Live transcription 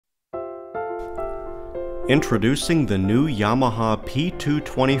Introducing the new Yamaha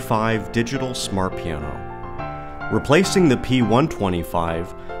P-225 digital smart piano. Replacing the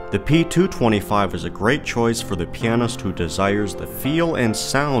P-125, the P-225 is a great choice for the pianist who desires the feel and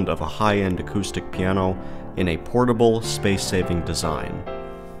sound of a high-end acoustic piano in a portable, space-saving design.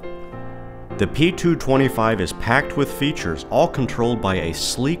 The P-225 is packed with features, all controlled by a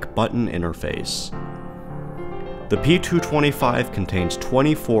sleek button interface. The P-225 contains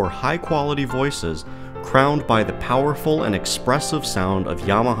 24 high-quality voices crowned by the powerful and expressive sound of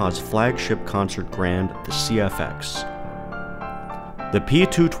Yamaha's flagship concert brand, the CFX. The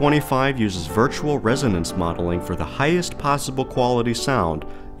P-225 uses virtual resonance modeling for the highest possible quality sound,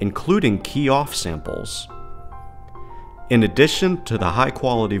 including key-off samples. In addition to the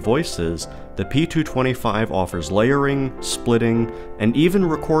high-quality voices, the P-225 offers layering, splitting, and even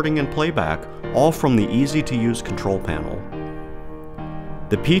recording and playback, all from the easy-to-use control panel.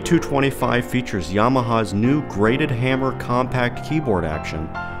 The P-225 features Yamaha's new graded hammer compact keyboard action,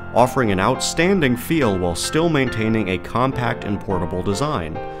 offering an outstanding feel while still maintaining a compact and portable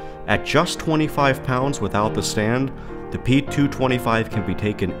design. At just 25 pounds without the stand, the P-225 can be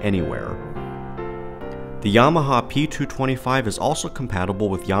taken anywhere. The Yamaha P-225 is also compatible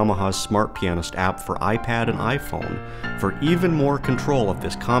with Yamaha's Smart Pianist app for iPad and iPhone for even more control of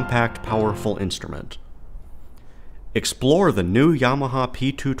this compact, powerful instrument. Explore the new Yamaha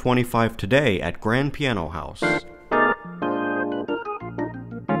P-225 today at Grand Piano House.